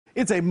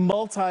It's a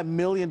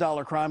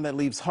multi-million-dollar crime that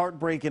leaves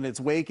heartbreak in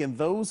its wake, and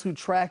those who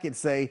track it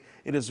say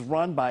it is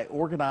run by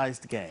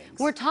organized gangs.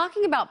 We're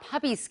talking about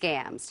puppy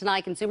scams.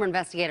 Tonight, consumer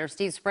investigator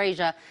Steve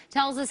Sprasia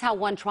tells us how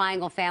one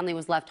Triangle family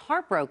was left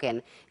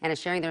heartbroken and is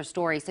sharing their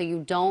story so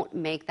you don't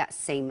make that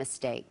same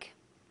mistake.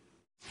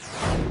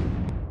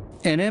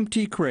 An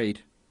empty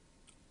crate,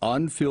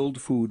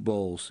 unfilled food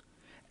bowls,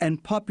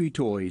 and puppy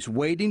toys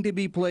waiting to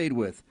be played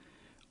with.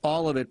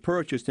 All of it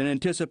purchased in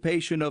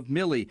anticipation of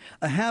Millie,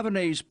 a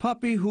Havanese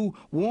puppy who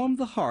warmed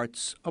the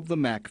hearts of the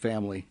Mack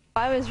family.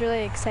 I was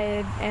really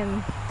excited, and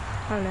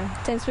I don't know,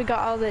 since we got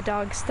all the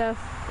dog stuff,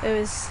 it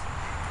was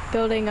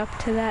building up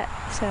to that,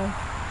 so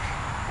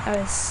I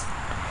was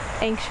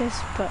anxious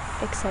but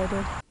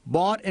excited.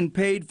 Bought and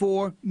paid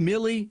for,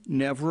 Millie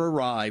never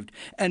arrived.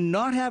 And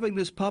not having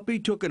this puppy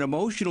took an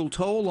emotional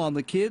toll on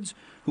the kids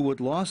who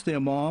had lost their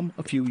mom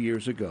a few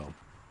years ago.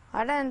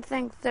 I didn't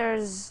think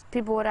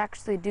people would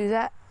actually do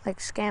that, like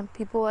scam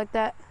people like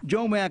that.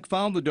 Joe Mack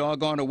found the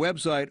dog on a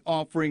website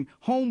offering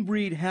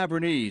home-breed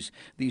Havanese.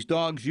 These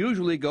dogs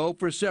usually go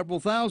for several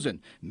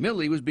thousand.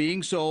 Millie was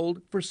being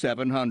sold for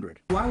 $700.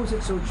 Why was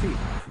it so cheap?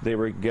 They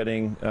were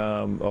getting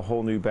a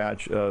whole new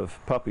batch of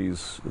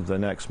puppies the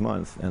next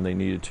month, and they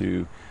needed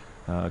to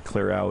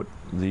clear out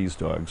these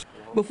dogs.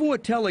 Before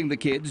telling the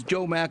kids,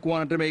 Joe Mack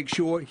wanted to make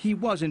sure he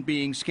wasn't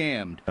being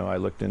scammed. I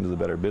looked into the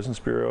Better Business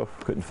Bureau,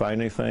 couldn't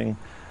find anything.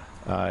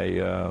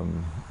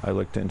 I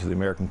looked into the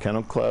American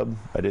Kennel Club.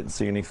 I didn't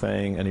see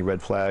anything, any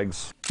red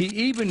flags. He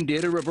even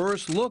did a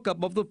reverse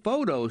lookup of the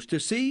photos to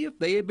see if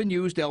they had been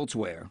used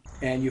elsewhere.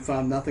 And you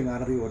found nothing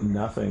out of the ordinary?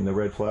 Nothing, the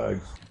red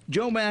flags.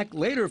 Joe Mack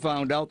later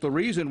found out the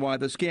reason why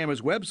the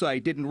scammer's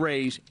website didn't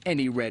raise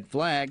any red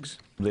flags.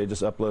 They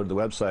just uploaded the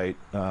website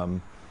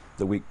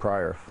the week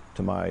prior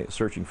to my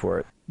searching for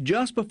it.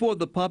 Just before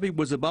the puppy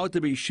was about to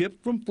be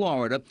shipped from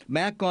Florida,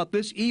 Mack got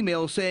this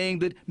email saying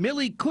that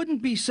Millie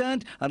couldn't be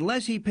sent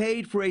unless he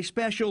paid for a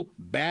special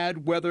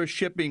bad weather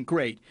shipping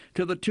crate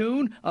to the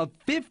tune of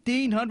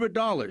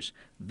 $1,500.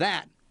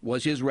 That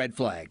was his red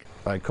flag.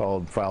 I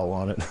called foul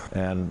on it,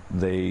 and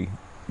they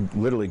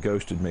literally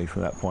ghosted me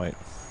from that point.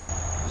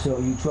 So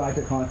you tried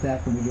to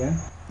contact them again?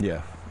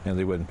 Yeah, and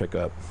they wouldn't pick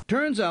up.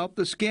 Turns out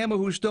the scammer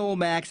who stole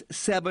Mack's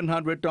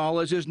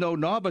 $700 is no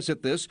novice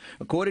at this,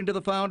 according to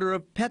the founder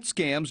of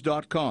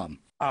PetScams.com.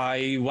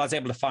 I was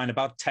able to find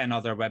about 10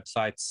 other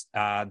websites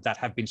that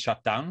have been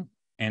shut down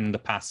in the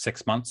past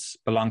 6 months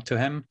belong to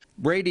him.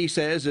 Brady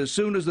says as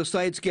soon as the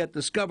sites get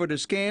discovered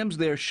as scams,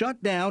 they're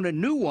shut down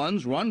and new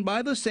ones run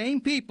by the same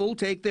people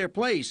take their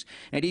place.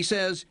 And he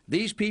says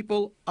these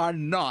people are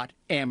not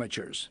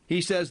amateurs.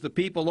 He says the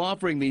people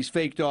offering these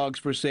fake dogs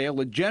for sale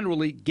are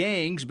generally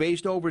gangs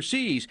based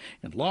overseas,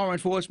 and law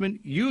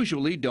enforcement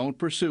usually don't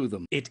pursue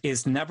them. It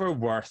is never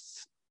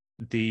worth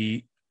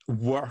the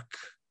work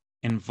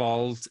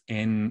involved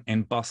in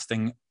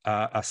busting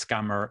a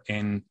scammer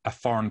in a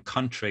foreign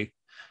country.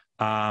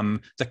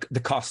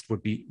 The cost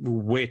would be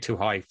way too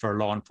high for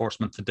law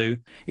enforcement to do.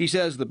 He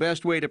says the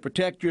best way to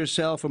protect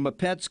yourself from a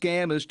pet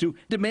scam is to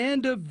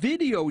demand a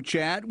video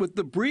chat with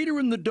the breeder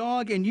and the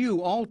dog and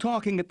you all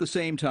talking at the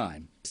same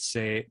time.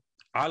 Say,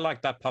 I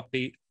like that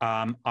puppy.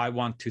 I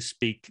want to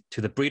speak to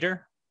the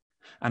breeder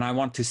and I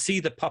want to see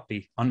the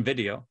puppy on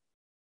video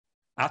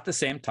at the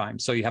same time.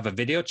 So you have a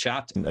video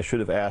chat. I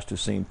should have asked to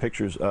see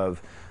pictures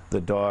of the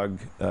dog,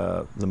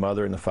 the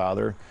mother and the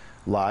father,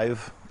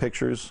 live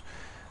pictures,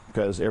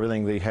 because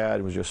everything they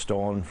had was just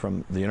stolen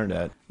from the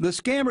internet. The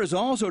scammers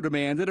also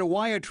demanded a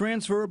wire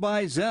transfer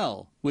by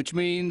Zelle, which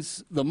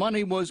means the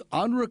money was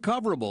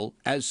unrecoverable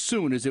as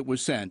soon as it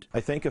was sent. I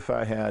think if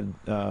I had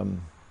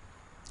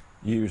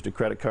used a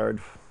credit card,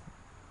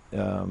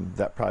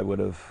 that probably would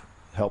have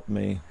helped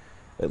me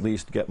at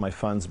least get my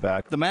funds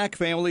back. The Mack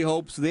family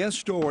hopes their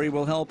story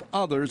will help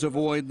others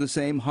avoid the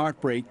same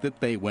heartbreak that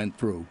they went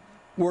through.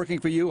 Working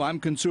for you, I'm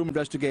consumer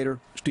investigator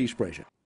Steve Sprasia.